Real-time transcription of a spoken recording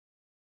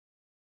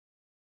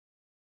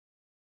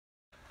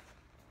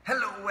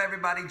Hello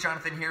everybody,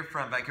 Jonathan here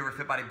from Vancouver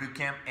Fit Body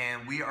Bootcamp,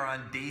 and we are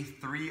on day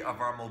 3 of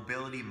our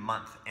mobility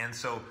month. And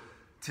so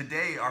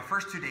today, our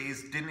first 2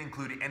 days didn't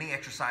include any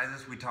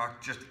exercises. We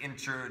talked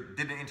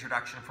did an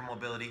introduction for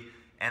mobility,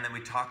 and then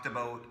we talked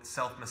about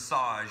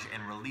self-massage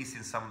and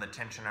releasing some of the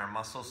tension in our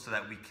muscles so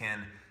that we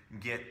can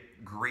get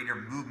greater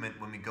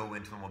movement when we go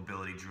into the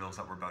mobility drills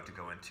that we're about to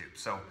go into.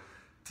 So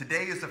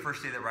today is the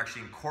first day that we're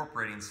actually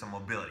incorporating some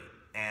mobility.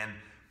 And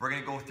we're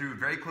going to go through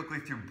very quickly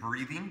through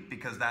breathing,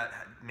 because that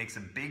makes a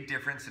big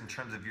difference in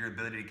terms of your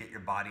ability to get your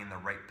body in the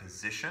right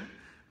position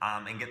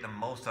and get the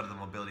most out of the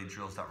mobility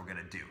drills that we're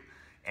going to do.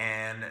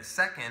 And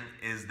second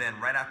is then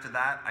right after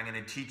that, I'm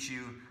going to teach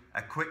you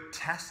a quick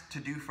test to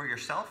do for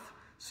yourself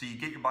so you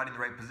get your body in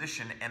the right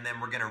position, and then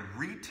we're going to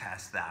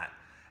retest that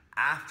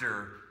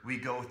after we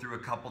go through a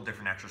couple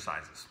different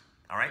exercises.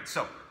 All right,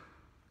 so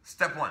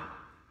step 1,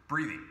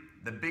 breathing.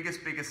 The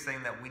biggest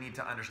thing that we need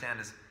to understand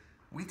is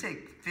we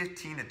take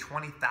 15 to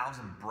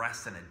 20,000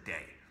 breaths in a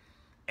day.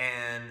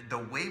 And the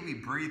way we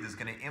breathe is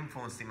going to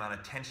influence the amount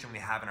of tension we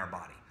have in our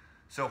body.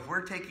 So if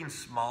we're taking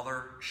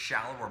smaller,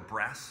 shallower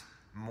breaths,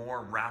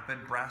 more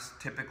rapid breaths,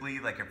 typically,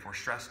 like if we're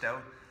stressed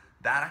out,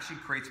 that actually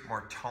creates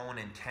more tone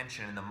and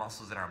tension in the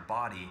muscles in our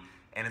body,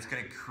 and it's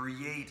going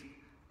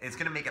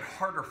to make it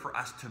harder for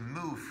us to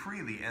move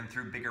freely and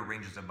through bigger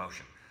ranges of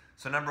motion.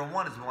 So number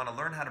 1 is we want to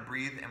learn how to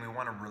breathe, and we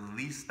want to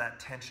release that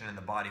tension in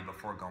the body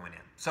before going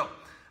in. So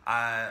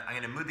I'm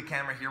going to move the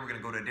camera here. We're going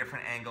to go to a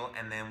different angle,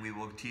 and then we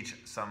will teach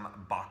some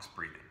box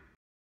breathing.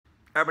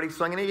 All right, buddy,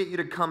 so I'm going to get you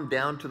to come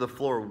down to the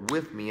floor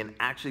with me and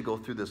actually go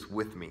through this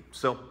with me.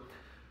 So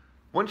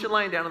once you're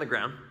lying down on the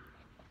ground,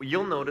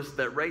 you'll notice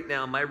that right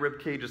now my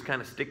rib cage is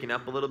kind of sticking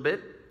up a little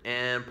bit,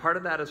 and part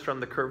of that is from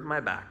the curve of my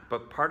back,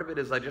 but part of it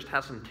is I just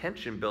have some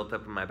tension built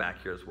up in my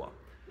back here as well.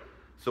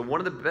 So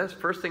one of the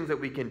first things that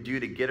we can do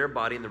to get our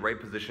body in the right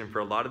position for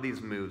a lot of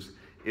these moves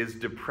is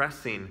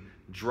depressing,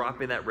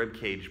 dropping that rib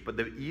cage, but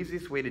the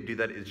easiest way to do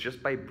that is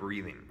just by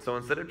breathing. So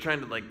instead of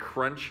trying to like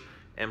crunch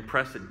and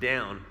press it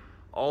down,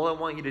 all I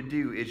want you to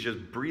do is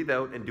just breathe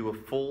out and do a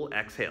full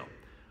exhale.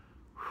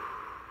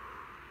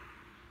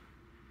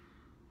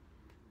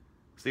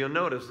 So you'll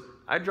notice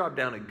I dropped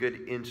down a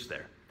good inch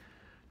there.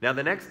 Now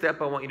the next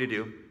step I want you to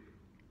do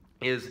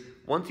is,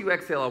 once you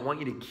exhale, I want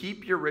you to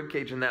keep your rib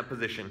cage in that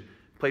position.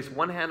 Place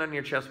one hand on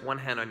your chest, one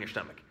hand on your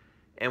stomach.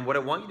 And what I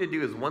want you to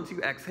do is, once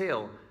you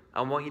exhale,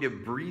 I want you to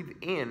breathe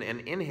in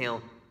and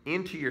inhale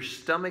into your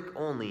stomach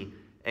only,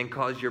 and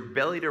cause your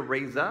belly to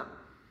raise up,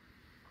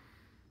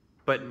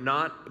 but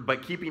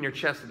keeping your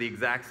chest at the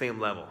exact same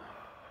level.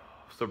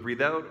 So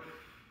breathe out,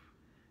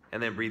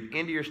 and then breathe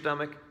into your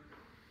stomach.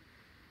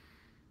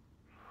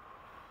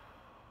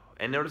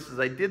 And notice as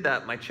I did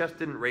that, my chest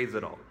didn't raise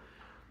at all.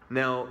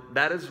 Now,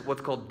 that is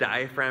what's called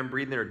diaphragm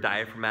breathing or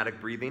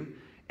diaphragmatic breathing.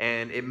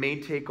 And it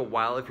may take a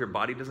while. If your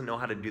body doesn't know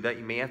how to do that,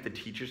 you may have to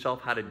teach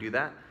yourself how to do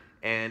that.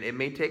 And it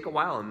may take a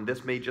while, and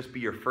this may just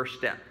be your first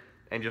step.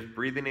 And just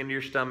breathing into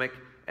your stomach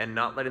and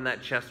not letting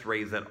that chest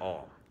raise at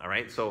all. All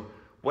right? So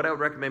what I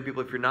would recommend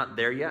people, if you're not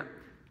there yet,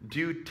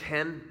 do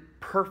 10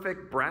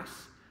 perfect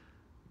breaths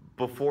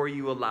before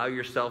you allow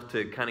yourself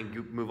to kind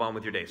of move on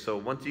with your day. So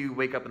once you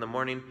wake up in the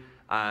morning,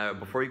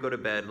 before you go to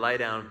bed, lie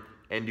down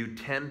and do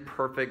 10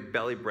 perfect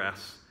belly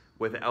breaths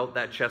without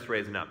that chest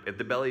raising up. If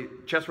the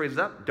chest raises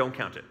up, don't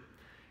count it.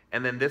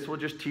 And then this will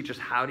just teach us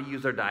how to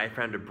use our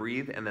diaphragm to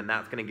breathe, and then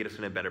that's going to get us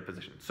in a better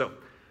position. So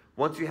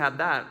once you have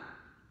that,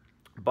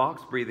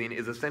 box breathing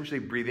is essentially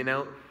breathing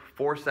out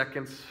 4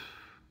 seconds,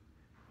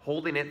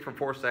 holding it for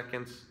 4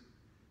 seconds,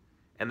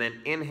 and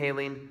then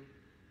inhaling,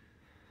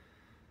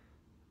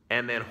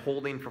 and then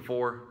holding for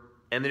 4,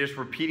 and then just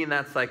repeating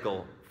that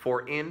cycle.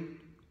 4 in,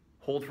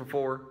 hold for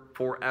 4,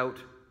 4 out,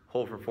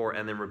 hold for 4,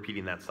 and then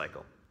repeating that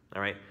cycle.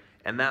 All right?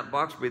 And that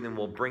box breathing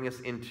will bring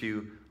us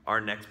into our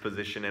next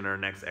position and our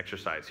next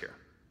exercise here.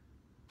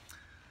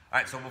 All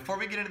right, so before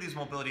we get into these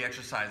mobility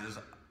exercises,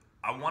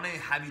 I want to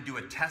have you do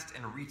a test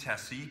and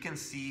retest so you can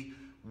see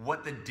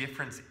what the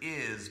difference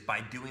is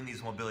by doing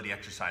these mobility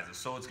exercises.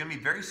 So it's going to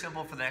be very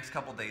simple for the next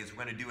couple days.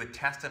 We're going to do a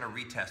test and a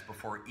retest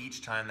before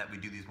each time that we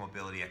do these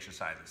mobility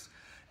exercises.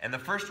 And the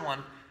first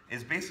one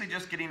is basically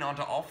just getting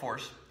onto all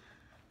fours,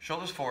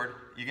 shoulders forward.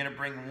 You're going to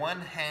bring one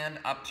hand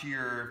up to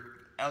your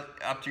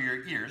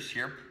ears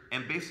here,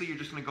 and basically you're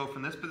just going to go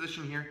from this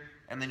position here,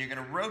 and then you're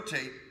going to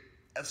rotate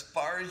as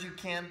far as you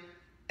can,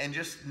 and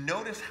just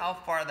notice how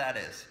far that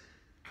is.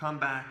 Come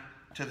back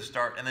to the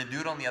start, and then do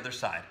it on the other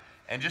side,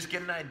 and just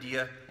get an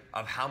idea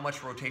of how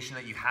much rotation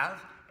that you have.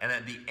 And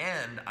at the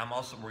end,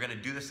 we're going to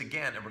do this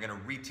again, and we're going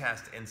to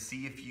retest and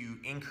see if you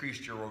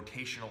increased your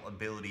rotational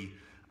ability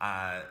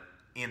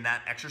in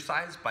that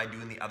exercise by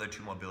doing the other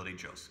 2 mobility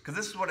drills. Because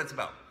this is what it's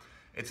about.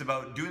 It's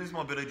about doing these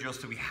mobility drills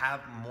so we have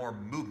more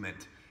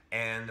movement,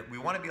 and we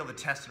want to be able to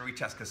test and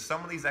retest, because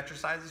some of these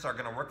exercises are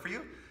going to work for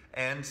you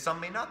and some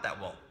may not that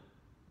well,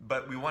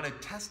 but we want to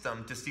test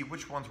them to see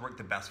which ones work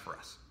the best for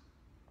us.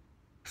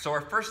 So our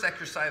first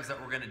exercise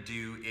that we're going to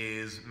do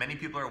is, many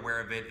people are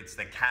aware of it, it's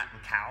the cat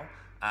and cow.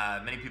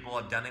 Many people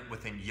have done it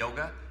within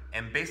yoga,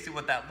 and basically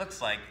what that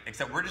looks like,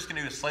 except we're just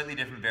going to do a slightly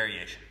different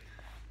variation.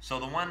 So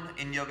the one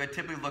in yoga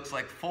typically looks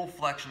like full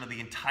flexion of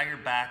the entire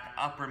back,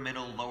 upper,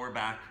 middle, lower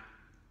back,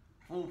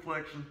 full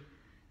flexion,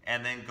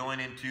 and then going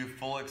into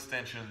full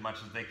extension as much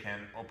as they can,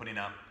 opening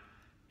up,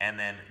 and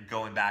then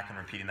going back and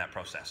repeating that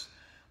process.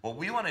 What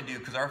we want to do,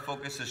 because our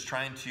focus is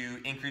trying to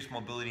increase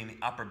mobility in the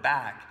upper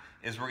back,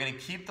 is we're going to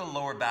keep the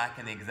lower back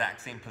in the exact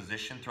same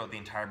position throughout the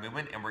entire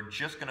movement, and we're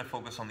just going to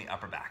focus on the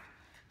upper back.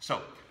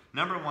 So,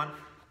 number one,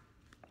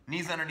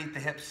 knees underneath the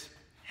hips,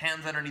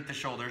 hands underneath the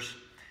shoulders.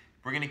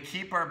 We're going to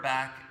keep our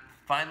back,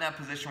 find that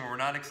position where we're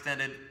not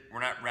extended,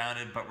 we're not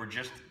rounded, but we're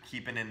just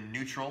keeping in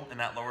neutral in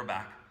that lower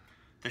back.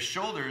 The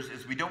shoulders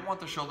is we don't want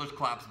the shoulders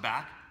collapsed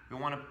back. We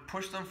want to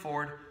push them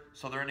forward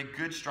so they're in a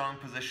good, strong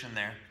position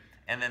there.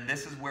 And then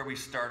this is where we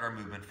start our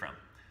movement from.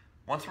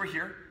 Once we're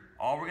here,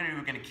 all we're going to do,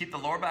 we're going to keep the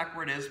lower back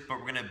where it is, but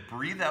we're going to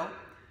breathe out,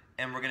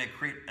 and we're going to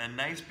create a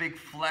nice big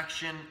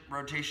flexion,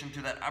 rotation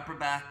to that upper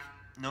back.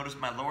 Notice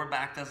my lower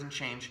back doesn't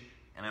change.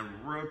 And I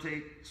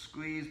rotate,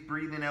 squeeze,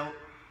 breathing out.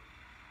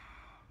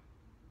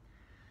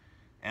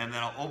 And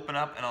then I'll open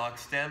up and I'll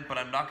extend, but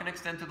I'm not going to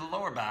extend to the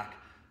lower back.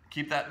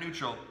 Keep that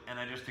neutral, and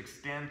I just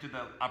extend to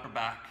the upper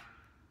back,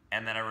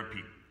 and then I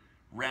repeat.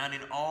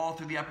 Rounding all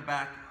through the upper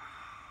back.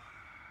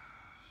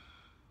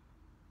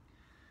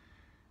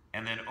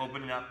 And then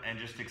opening up and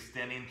just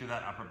extending through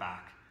that upper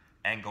back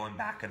and going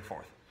back and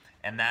forth.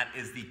 And that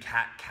is the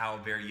cat-cow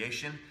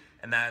variation.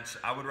 And that's,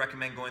 I would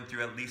recommend going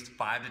through at least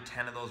 5 to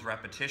 10 of those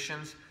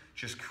repetitions,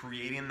 just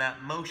creating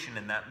that motion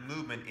and that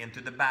movement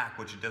into the back,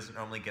 which it doesn't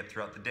normally get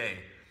throughout the day.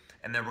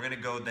 And then we're gonna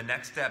go the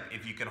next step.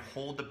 If you can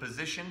hold the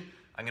position,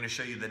 I'm gonna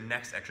show you the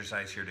next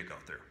exercise here to go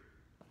through.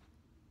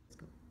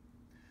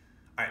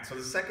 All right, so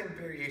the second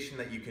variation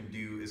that you can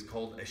do is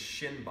called a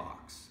Shin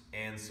Box.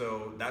 And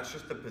so that's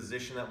just the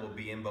position that we'll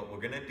be in, but we're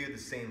gonna do the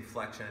same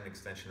flexion and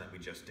extension that we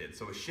just did.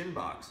 So a Shin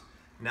Box,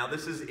 now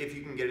this is if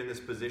you can get in this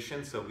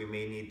position, so we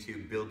may need to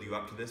build you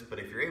up to this, but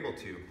if you're able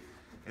to,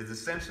 it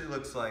essentially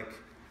looks like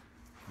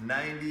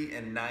 90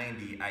 and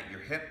 90 at your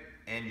hip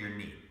and your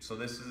knee. So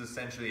this is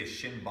essentially a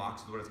Shin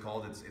Box is what it's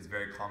called. It's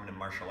very common in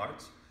martial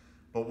arts.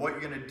 But what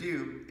you're gonna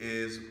do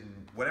is,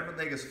 whatever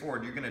leg is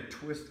forward, you're gonna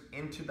twist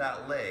into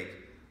that leg,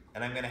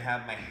 and I'm gonna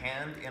have my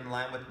hand in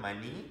line with my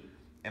knee,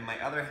 and my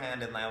other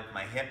hand in line with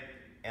my hip,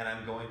 and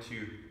I'm going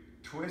to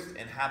twist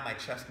and have my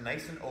chest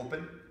nice and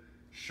open,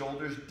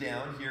 shoulders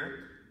down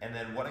here, and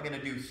then what I'm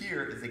gonna do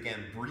here is,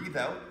 again, breathe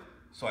out,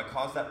 so I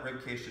cause that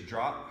rib cage to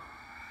drop,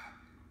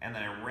 and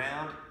then I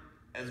round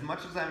as much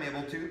as I'm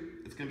able to.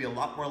 It's gonna be a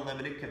lot more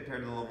limited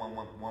compared to the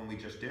one we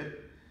just did,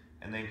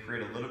 and then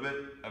create a little bit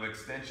of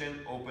extension,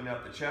 open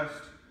up the chest,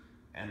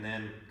 and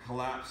then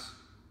collapse,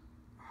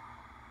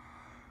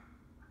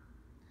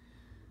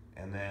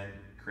 and then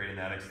creating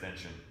that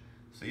extension.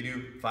 So you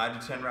do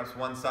 5 to 10 reps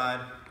one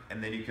side,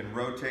 and then you can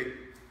rotate,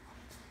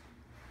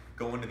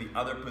 go into the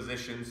other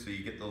position so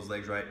you get those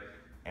legs right,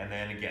 and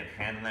then again,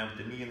 hand in line with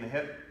the knee and the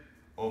hip,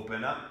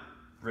 open up,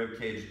 rib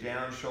cage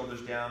down,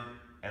 shoulders down,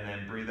 and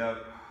then breathe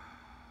out,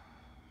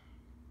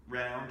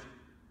 round,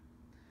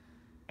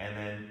 and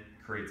then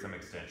create some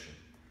extension.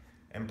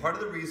 And part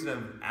of the reason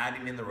of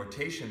adding in the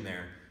rotation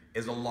there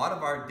is a lot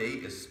of our day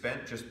is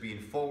spent just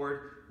being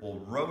forward. We'll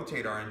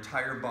rotate our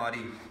entire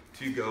body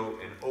to go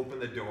and open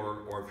the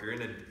door, or if you're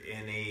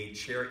in a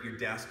chair at your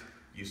desk,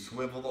 you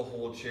swivel the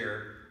whole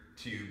chair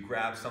to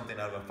grab something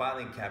out of a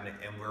filing cabinet,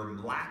 and we're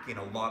lacking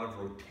a lot of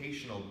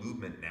rotational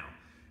movement now.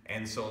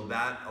 And so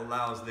that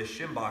allows, this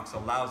Shin Box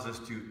allows us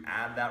to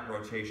add that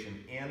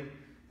rotation in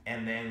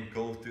and then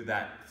go through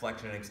that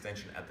flexion and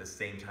extension at the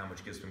same time,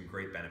 which gives some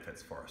great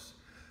benefits for us.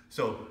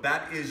 So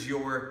that is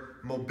your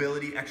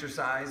mobility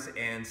exercise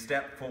and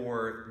step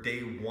for day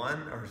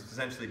 1, or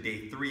essentially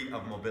day 3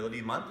 of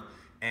Mobility Month.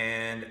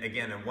 And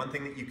again, one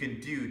thing that you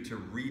can do to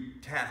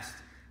retest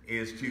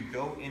is to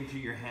go into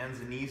your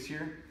hands and knees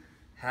here,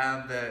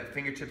 have the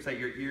fingertips at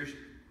your ears,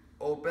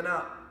 open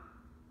up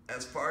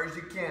as far as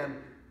you can,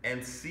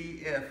 and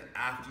see if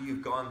after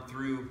you've gone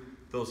through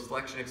those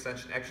flexion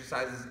extension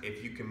exercises,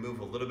 if you can move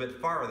a little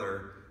bit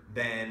farther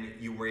than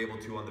you were able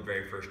to on the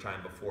very first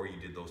time before you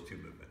did those 2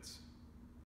 movements.